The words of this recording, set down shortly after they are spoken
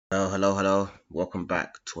Hello. Welcome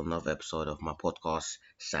back to another episode of my podcast,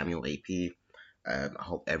 Samuel AP. I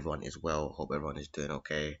hope everyone is well. Hope everyone is doing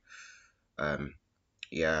okay. Um,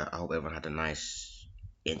 I hope everyone had a nice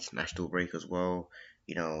international break as well.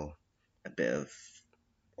 You know, a bit of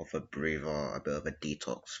a breather, a bit of a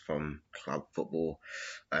detox from club football.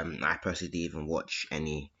 I personally didn't even watch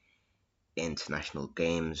any international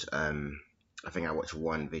games. I think I watched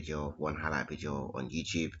one highlight video on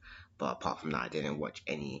YouTube, but apart from that, I didn't watch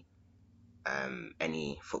any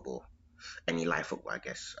football, any live football, I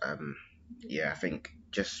guess. I think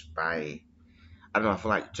just I don't know, I feel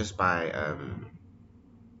like just by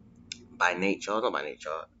nature, not by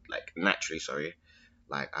nature, like naturally, sorry.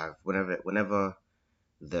 Like I've whenever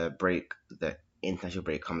the international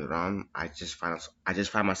break comes around, I just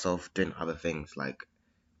find myself doing other things, like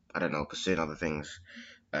I don't know, pursuing other things.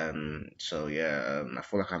 I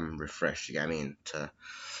feel like I'm refreshed. You get what I mean? To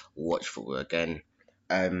watch football again.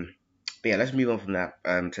 Um, let's move on from that.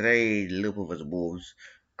 Today Liverpool versus Wolves.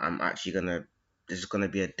 I'm actually gonna. This is gonna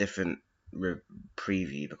be a different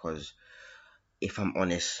preview because if I'm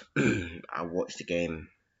honest, I watched the game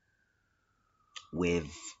with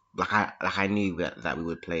I knew that we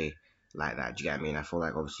would play like that. Do you get what I mean? I feel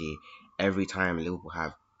like obviously every time Liverpool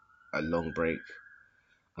have a long break,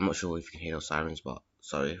 I'm not sure if you can hear those sirens, but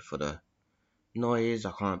sorry for the noise.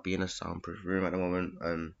 I can't be in a soundproof room at the moment.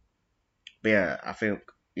 I think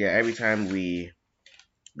every time we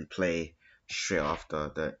play straight after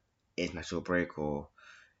the international break, or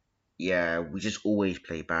we just always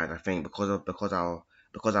play bad. I think because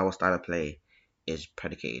our style of play is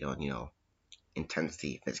predicated on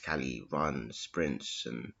intensity, physicality, runs, sprints,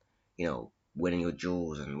 and winning your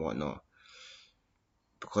duels and whatnot.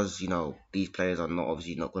 Because these players are not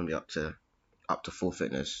obviously not going to be up to full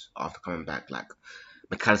fitness after coming back. Like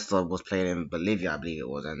McAllister was playing in Bolivia, I believe it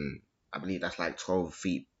was, and I believe that's like 12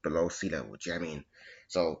 feet below sea level. Do you know what I mean?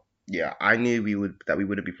 So I knew we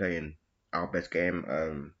wouldn't be playing our best game.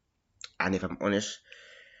 And if I'm honest,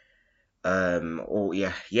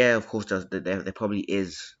 of course, there probably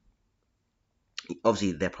is.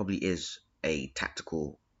 Obviously, there probably is a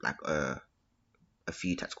tactical, like a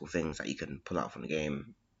few tactical things that you can pull out from the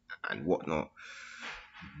game and whatnot.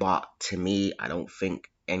 But to me, I don't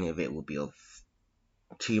think any of it will be of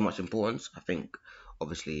too much importance. I think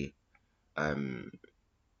obviously um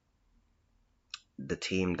the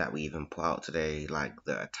team that we even put out today, like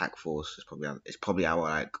the attack force, is probably our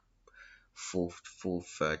like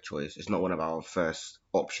third choice. It's not one of our first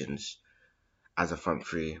options as a front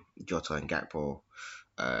three, Jota and Gakpo.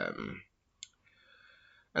 Um,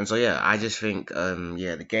 I just think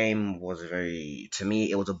the game was very to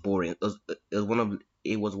me it was a boring.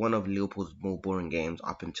 It was one of Liverpool's more boring games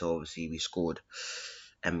up until obviously we scored,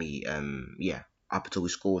 and up until we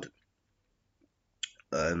scored.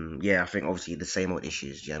 I think obviously the same old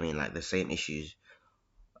issues. Do you know what I mean? Like the same issues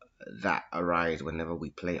that arise whenever we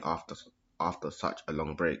play after such a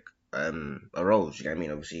long break arose. You know what I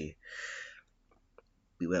mean? Obviously,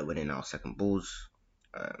 we weren't winning our second balls.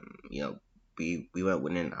 We weren't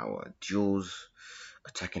winning our duels,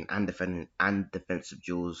 attacking and defending and defensive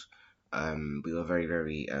duels. We were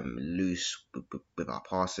very loose with our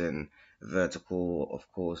passing, vertical,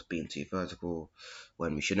 of course, being too vertical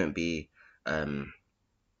when we shouldn't be. Um,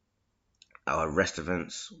 our rest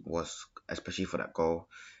events was especially for that goal,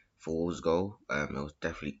 for Wolves' goal. It was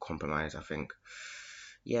definitely compromised. I think.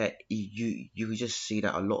 You could just see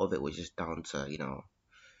that a lot of it was just down to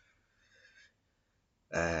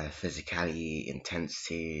physicality,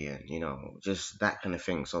 intensity, and just that kind of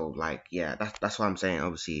thing. So like that's what I'm saying.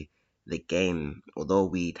 Obviously, the game, although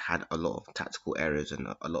we'd had a lot of tactical errors and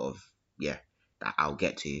a lot of that I'll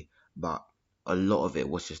get to, but a lot of it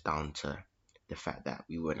was just down to the fact that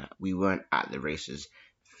we weren't at the races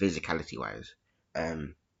physicality wise.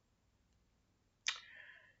 Um,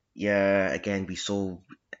 Again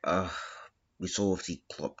uh we saw obviously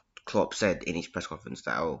Klopp said in his press conference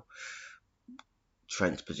that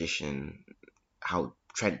Trent's position, how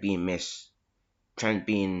Trent being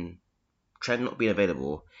Trent not being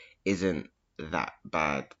available isn't that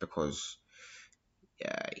bad because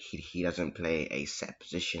he doesn't play a set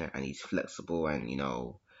position and he's flexible, and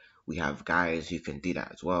we have guys who can do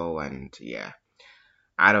that as well. And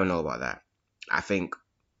I don't know about that. I think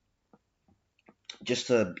just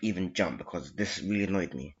to even jump, because this really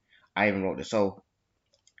annoyed me, I even wrote this. So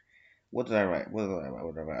what did I write?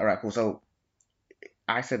 All right, cool. So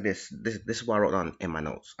I said this is what I wrote down in my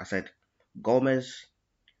notes. I said Gomez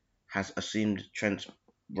has assumed Trent's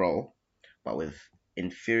role, but with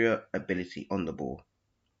inferior ability on the ball.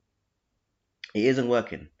 It isn't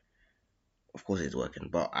working. Of course, it's working.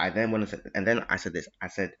 But I then when I said, and then I said this. I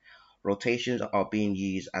said rotations are being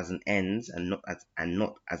used as an ends and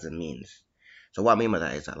not as a means. So what I mean by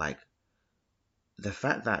that is that like the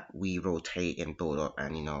fact that we rotate and build up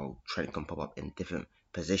and Trent can pop up in different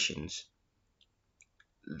positions,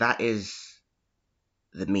 that is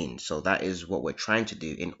the means. So that is what we're trying to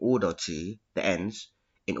do in order to the ends,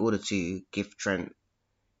 in order to give Trent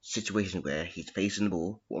situations where he's facing the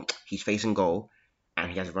ball, well, he's facing goal,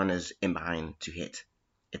 and he has runners in behind to hit,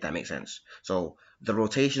 if that makes sense. So the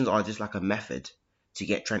rotations are just like a method to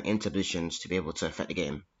get Trent into positions to be able to affect the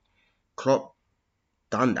game. Klopp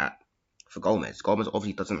done that for Gomez. Gomez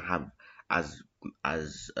obviously doesn't have as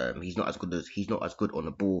he's not as good on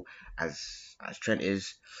the ball as Trent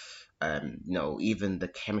is. Even the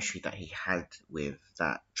chemistry that he had with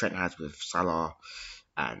that Trent has with Salah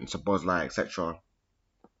and Sabozlai, etc.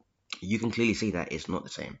 You can clearly see that it's not the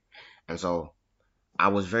same. And so I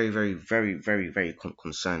was very, very, very, very, very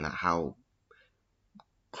concerned at how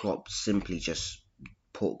Klopp simply just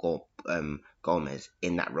put Gomez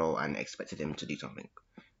in that role and expected him to do something.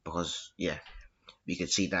 Because yeah, we could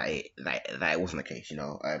see that it wasn't the case.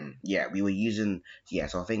 Yeah, we were using yeah.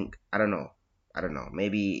 So I think I don't know.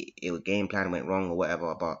 Maybe it game plan went wrong or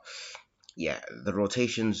whatever. But yeah, the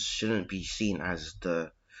rotations shouldn't be seen as the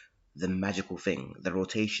magical thing. The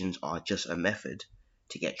rotations are just a method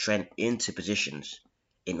to get Trent into positions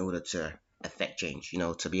in order to affect change.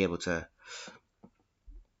 To be able to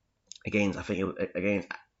against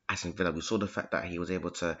Aston Villa, we saw the fact that he was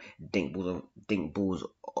able to dink balls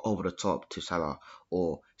over the top to Salah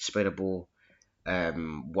or spread the ball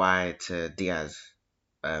wide to Diaz.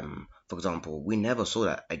 For example, we never saw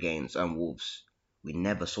that against Wolves. We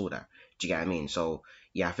never saw that. Do you get what I mean? So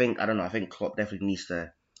yeah, I don't know. I think Klopp definitely needs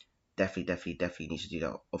to definitely needs to do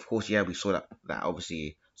that. Of course, yeah, we saw that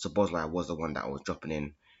obviously Sabozlai was the one that was dropping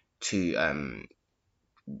in to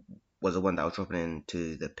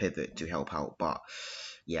the pivot to help out. But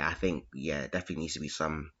yeah, I think yeah, definitely needs to be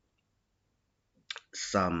some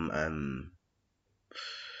some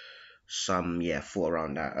yeah thought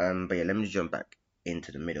around that. But yeah, let me just jump back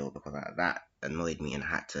into the middle because that annoyed me and I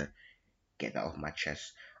had to get that off my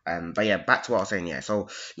chest. But yeah, back to what I was saying. Yeah, so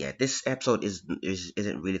yeah, this episode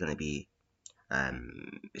isn't really going to be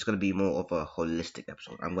it's going to be more of a holistic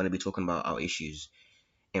episode. I'm going to be talking about our issues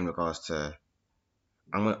in regards to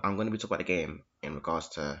I'm going to be talking about the game in regards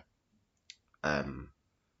to um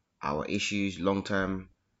our issues long term.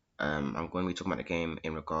 I'm going to be talking about the game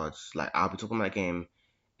in regards like I'll be talking about the game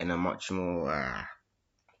in a much more how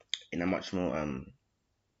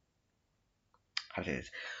to say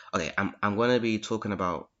this? Okay, I'm going to be talking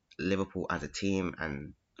about Liverpool as a team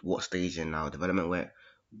and what stage in our development we're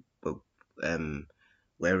um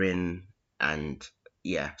we're in, and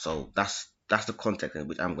yeah, so that's the context in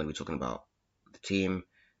which I'm going to be talking about the team.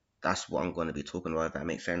 That's what I'm going to be talking about. If that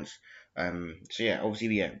makes sense. So yeah,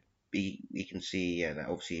 obviously, yeah, we can see yeah that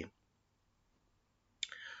obviously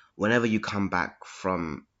whenever you come back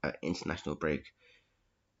from an international break,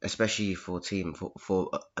 especially for a team for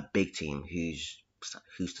a big team whose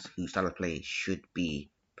style of play should be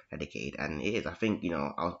dedicated, and it is. I think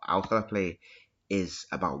our style of play is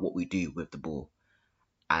about what we do with the ball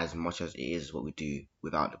as much as it is what we do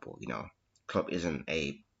without the ball. Klopp isn't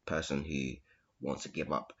a person who wants to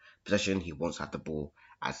give up possession. He wants to have the ball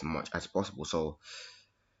as much as possible. So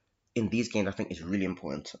in these games, I think it's really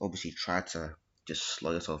important to obviously try to just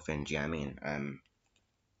slow yourself in. Do you know what I mean?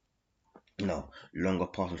 Longer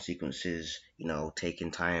passing sequences.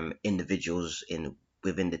 Taking time, individuals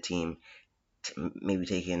within the team, maybe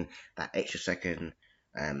taking that extra second.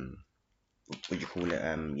 What do you call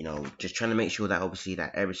it? Just trying to make sure that obviously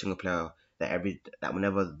that every single player, that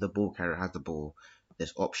whenever the ball carrier has the ball,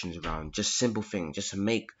 there's options around. Just simple things, just to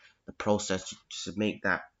make the process, just to make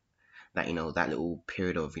that little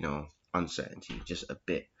period of uncertainty just a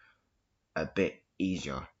bit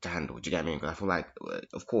easier to handle. Do you get what I mean? Because I feel like,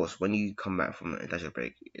 of course, when you come back from an international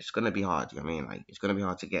break, it's gonna be hard. Do you know what I mean? Like it's gonna be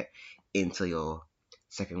hard to get into your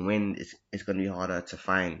second win. It's gonna be harder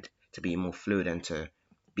to be more fluid and to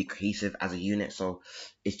be cohesive as a unit. So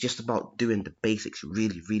it's just about doing the basics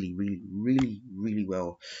really, really, really, really, really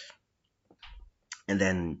well, and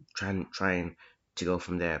then trying to go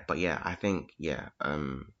from there. But yeah, I think yeah,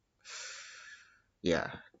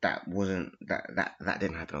 that wasn't that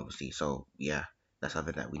didn't happen obviously. So yeah, that's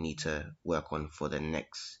something that we need to work on for the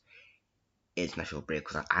next international break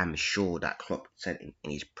because I'm sure that Klopp said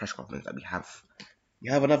in his press conference that we have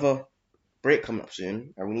another break coming up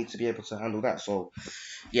soon and we need to be able to handle that. So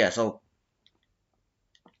yeah, so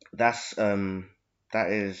that's that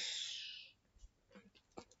is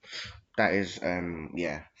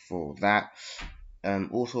yeah for that.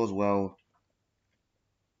 Also as well,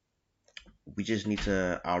 we just need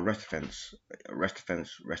to our rest defense.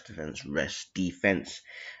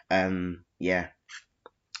 Yeah,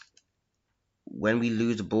 when we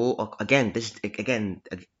lose the ball again, this is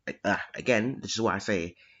what I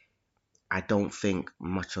say. I don't think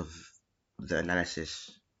much of the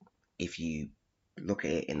analysis, if you look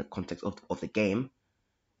at it in the context of the game,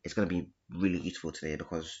 it's going to be really useful today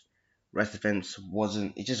because rest defense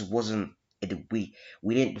wasn't. It just wasn't. We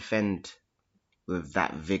didn't defend with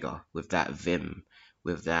that vigor, with that vim,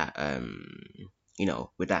 with that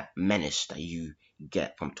with that menace that you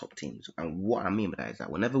get from top teams. And what I mean by that is that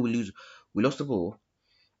whenever we lose, we lost the ball,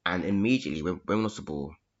 and immediately when we lost the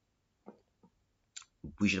ball,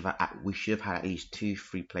 we should have had at least two,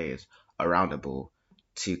 three players around the ball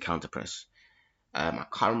to counter press. I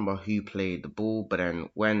can't remember who played the ball, but then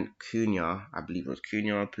when Cunha, I believe it was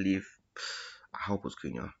Cunha, I hope it was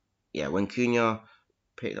Cunha. Yeah, when Cunha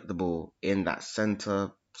picked up the ball in that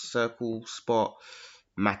center circle spot,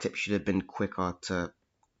 Matip should have been quicker to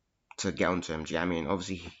get onto him. Do you know what I mean?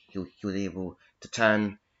 Obviously, he was able to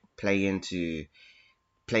turn, play into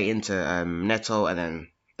Neto, and then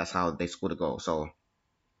that's how they scored a goal. So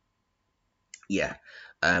yeah,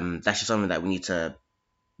 that's just something that we need to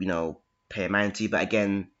pay a man to. But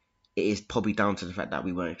again, it is probably down to the fact that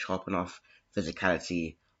we weren't sharp enough,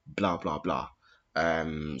 physicality, blah blah blah.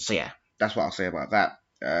 So yeah, that's what I'll say about that.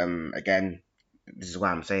 Again, this is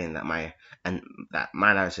why I'm saying that my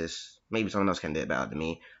analysis, maybe someone else can do it better than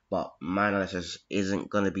me, but my analysis isn't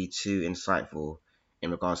gonna be too insightful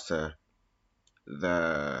in regards to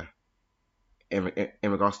the in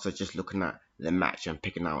regards to just looking at the match and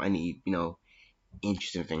picking out any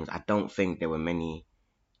interesting things. I don't think there were many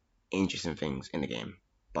interesting things in the game,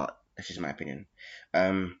 but that's just my opinion.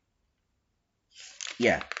 Um,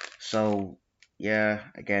 yeah. So yeah,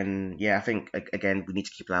 again, yeah, I think again we need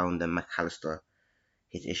to keep an eye on the McAllister,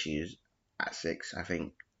 his issues at six. I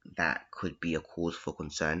think that could be a cause for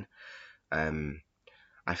concern. Um,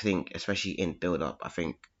 I think especially in build up, I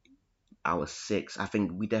think our six. I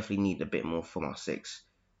think we definitely need a bit more from our six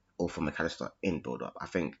or from McAllister in build up. I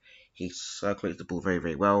think he circulates the ball very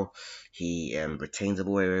very well. He retains the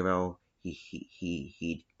ball very very well.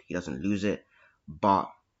 He doesn't lose it, but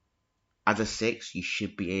as a six, you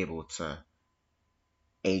should be able to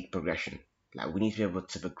aid progression. Like we need to be able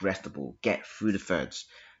to progress the ball, get through the thirds.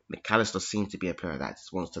 McAllister seems to be a player that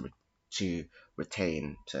just wants to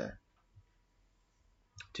retain,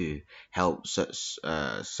 to help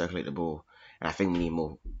circulate the ball, and I think we need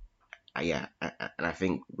more. Yeah, and I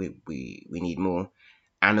think we need more,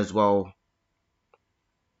 and as well.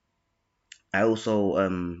 I also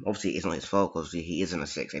obviously it's not his fault because he isn't a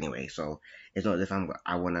six anyway, so it's not as if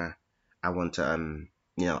I want to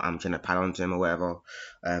I'm trying to pile onto him or whatever.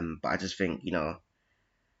 But I just think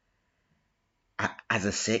as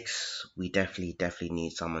a six we definitely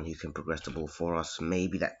need someone who can progress the ball for us.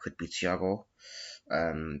 Maybe that could be Thiago.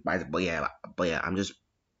 But yeah, I'm just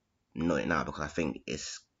not it now because I think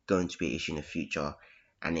it's going to be an issue in the future,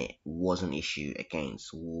 and it was an issue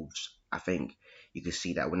against Wolves. I think you could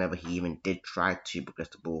see that whenever he even did try to progress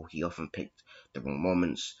the ball, he often picked the wrong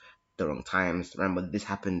moments, the wrong times. Remember, this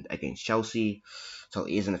happened against Chelsea, so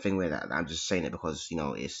it isn't a thing where that I'm just saying it because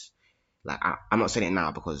it's like I'm not saying it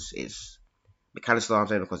now because it's McAllister. I'm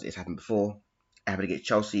saying because it's happened before. It happened against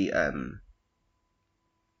Chelsea. And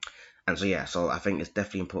so yeah, so I think it's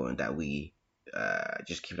definitely important that we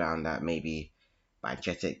just keep an eye on that. Maybe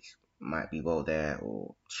Bajcetic might be well there,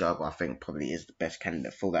 or Thiago I think probably is the best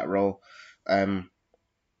candidate for that role. Um,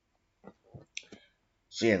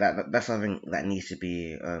 so yeah, that's something that needs to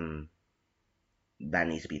be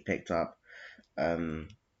picked up. Um,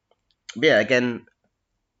 but yeah, again,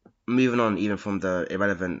 moving on even from the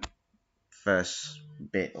irrelevant first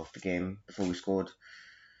bit of the game before we scored.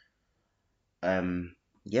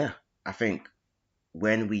 Yeah, I think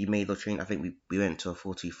when we made the change, I think we went to a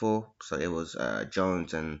 4-2-4. So it was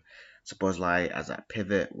Jones and Szoboszlai as that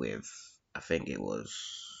pivot with, I think it was,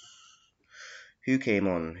 who came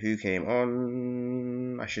on? Who came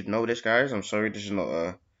on? I should know this, guys. I'm sorry, this is not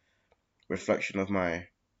a reflection of my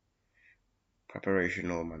preparation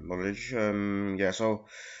or my knowledge. Yeah, so,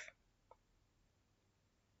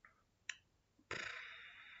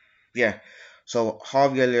 yeah. So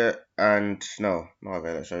Harvey Elliott and, no, not Harvey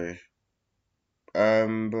Elliott, sorry.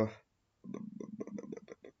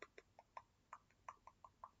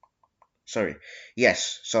 Sorry.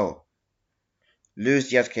 Yes, so Luis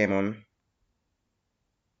Diaz came on,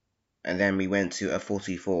 and then we went to a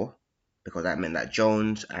 4-4 because that meant that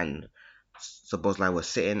Jones and Szoboszlai were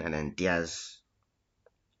sitting, and then Diaz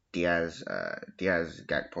Diaz,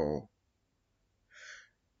 Gakpo,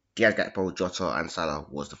 Jota, and Salah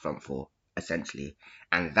was the front four essentially,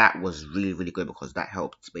 and that was really really good because that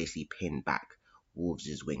helped basically pin back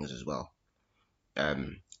Wolves' wings as well.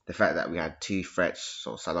 The fact that we had two threats,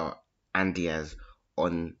 so Salah and Diaz,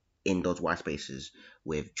 on in those wide spaces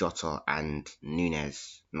with Jota and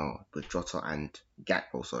Nunez, no, with Jota and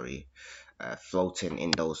Gakpo, sorry, floating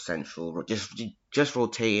in those central, just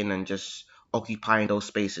rotating and just occupying those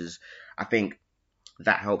spaces. I think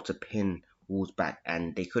that helped to pin Wolves back,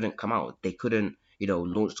 and they couldn't come out. They couldn't,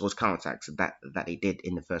 launch those counterattacks that they did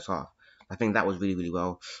in the first half. I think that was really, really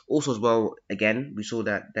well. Also, as well, again, we saw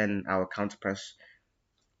that then our counter press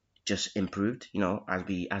just improved. As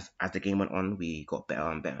the game went on, we got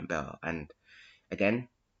better and better and better. And again,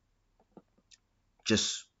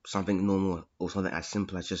 just something normal or something as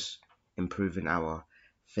simple as just improving our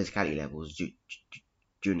physicality levels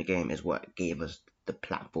during the game is what gave us the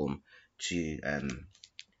platform to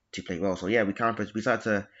play well. So yeah, we started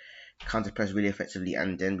to counter press really effectively,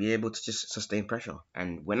 and then be able to just sustain pressure.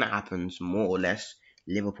 And when that happens, more or less,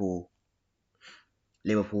 Liverpool,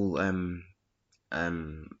 Liverpool,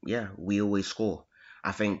 we always score.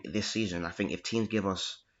 I think this season, I think if teams give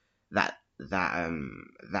us that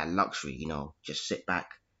luxury, just sit back,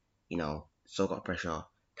 soak up pressure,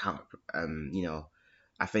 count,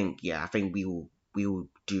 I think we will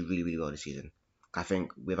do really really well this season. I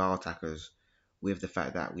think with our attackers, with the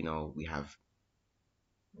fact that we have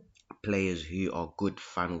players who are good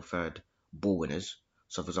final third ball winners.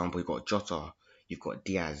 So, for example, you've got Jota, you've got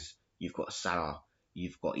Diaz, you've got Salah,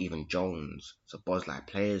 you've got even Jones. So, like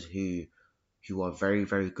players who are very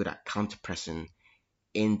very good at counter pressing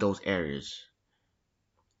in those areas.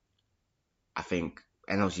 I think,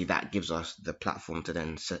 and obviously that gives us the platform to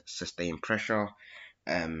then sustain pressure.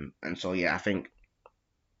 And so yeah, I think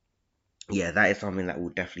that is something that will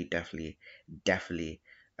definitely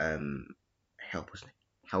um help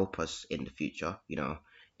us in the future.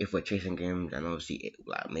 If we're chasing games and obviously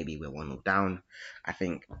like maybe we're 1-0 down, I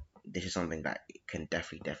think this is something that can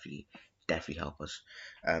definitely help us.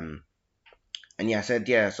 And yeah, I said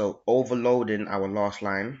yeah. So overloading our last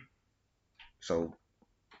line. So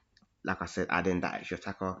like I said, adding that extra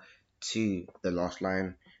attacker to the last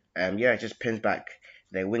line. It just pins back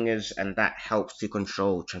their wingers, and that helps to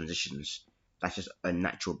control transitions. That's just a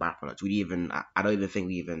natural byproduct. I don't even think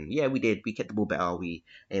we did. We kept the ball better. We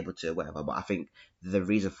able to whatever. But I think the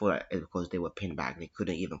reason for that is because they were pinned back. They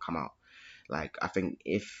couldn't even come out. Like I think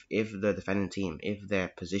if the defending team, if their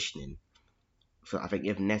positioning, so I think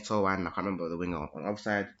if Neto and I can't remember the winger on the other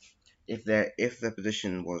side, if the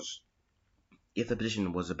position was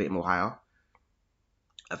a bit more higher,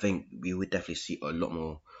 I think we would definitely see a lot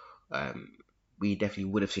more. Um, we definitely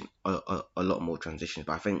would have seen a lot more transitions.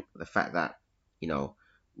 But I think the fact that you know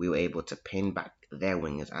we were able to pin back their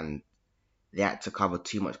wingers and they had to cover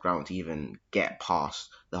too much ground to even get past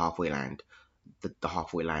the halfway line,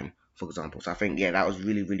 for example. So I think that was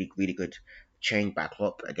really really really good change back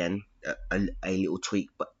up again, a little tweak.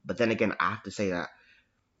 But then again, I have to say that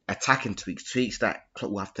attacking tweaks that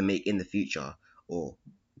Klopp will have to make in the future, or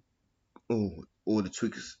or the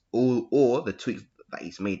tweaks or the tweaks that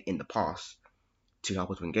he's made in the past to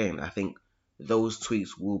help us win games. I think those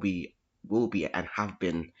tweaks will be and have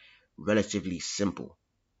been relatively simple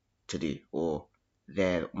to do, or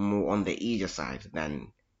they're more on the easier side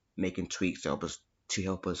than making tweaks to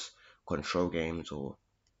help us control games or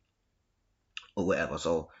whatever.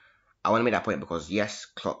 So I want to make that point because yes,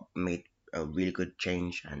 Klopp made a really good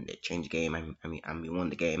change and it changed the game and we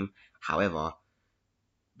won the game. However,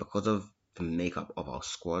 because of the makeup of our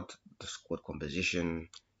squad, the squad composition,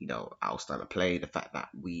 our style of play, the fact that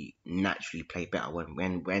we naturally play better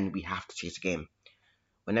when we have to chase a game.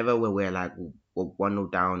 Whenever we're like we're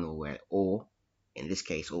 1-0 down or in this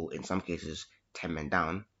case or in some cases 10 men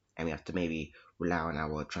down and we have to maybe rely on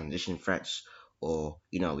our transition threats or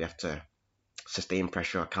we have to sustain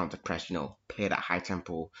pressure, counter press, play that high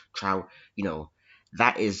tempo, try,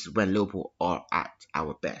 that is when Liverpool are at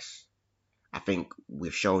our best. I think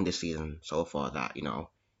we've shown this season so far that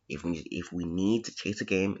if we need to chase a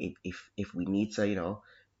game, if we need to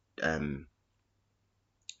um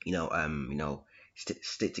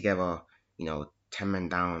stick together, 10 men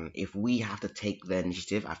down. If we have to take the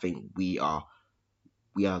initiative, I think we are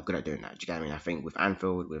good at doing that. Do you get what I mean? I think with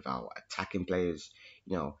Anfield, with our attacking players,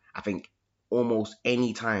 I think almost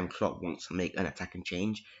any time Klopp wants to make an attacking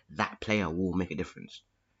change, that player will make a difference.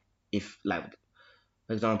 If like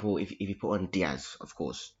for example, if you put on Diaz, of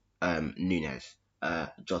course, Nunez,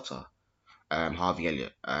 Jota, Harvey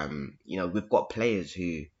Elliott, we've got players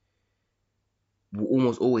who will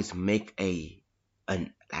almost always make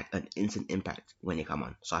like an instant impact when they come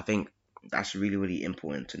on. So I think that's really really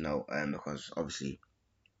important to know, because obviously,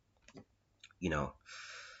 you know,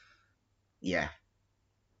 yeah,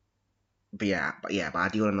 but I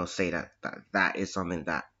do want to say that that is something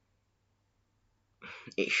that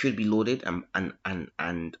it should be lauded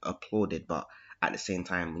and applauded, but at the same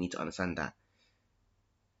time, we need to understand that,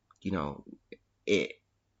 you know, it,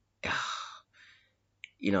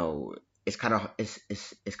 you know, it's kind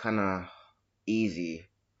of easy,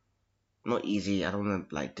 not easy. I don't want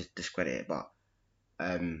to like discredit it, but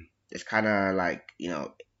it's kind of like,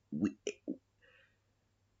 we,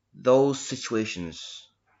 those situations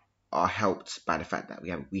are helped by the fact that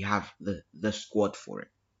we have the squad for it,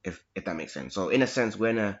 if that makes sense. So in a sense, so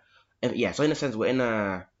in a sense,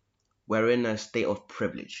 we're in a state of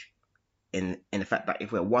privilege in the fact that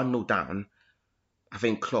if we're 1-0 down, I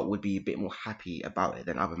think Klopp would be a bit more happy about it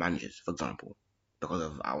than other managers, for example, because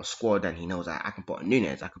of our squad, and he knows that I can put on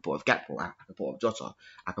Nunes, I can put on Gakpo, I can put on Jota,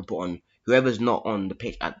 I can put on whoever's not on the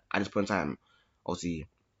pitch at this point in time. Obviously,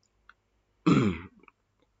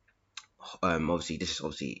 obviously this is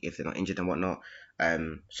obviously if they're not injured and whatnot.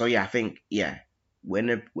 So yeah, I think we're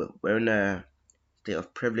in a state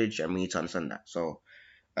of privilege, and we need to understand that.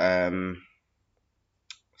 Um,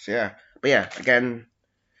 so yeah, but yeah, again,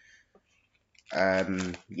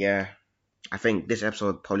 yeah, I think this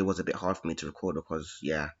episode probably was a bit hard for me to record because,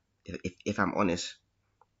 yeah, if I'm honest,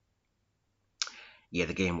 yeah,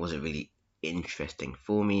 the game wasn't really interesting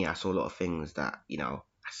for me. I saw a lot of things that, I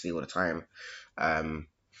see all the time. Um,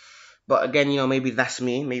 but again, maybe that's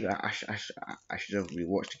me. Maybe I should have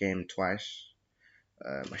rewatched the game twice.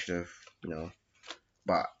 I should have, you know.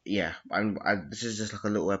 But yeah, this is just like a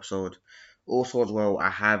little episode. Also, as well, I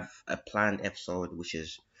have a planned episode which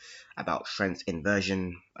is about strength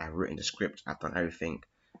inversion. I've written the script, I've done everything,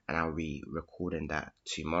 and I'll be recording that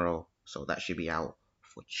tomorrow. So that should be out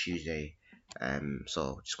for Tuesday.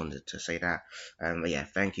 So just wanted to say that. But yeah,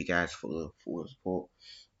 thank you guys for the support.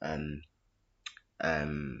 Um,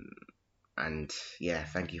 um, and yeah,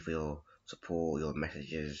 thank you for your support, your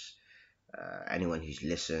messages. Anyone who's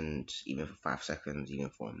listened, even for 5 seconds, even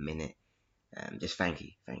for a minute, just thank you,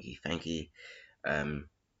 thank you, thank you. Um,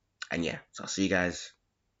 and yeah, so I'll see you guys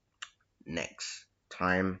next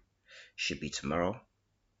time. Should be tomorrow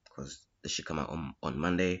because this should come out on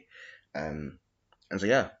Monday. And so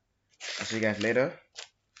yeah, I'll see you guys later.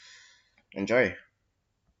 Enjoy.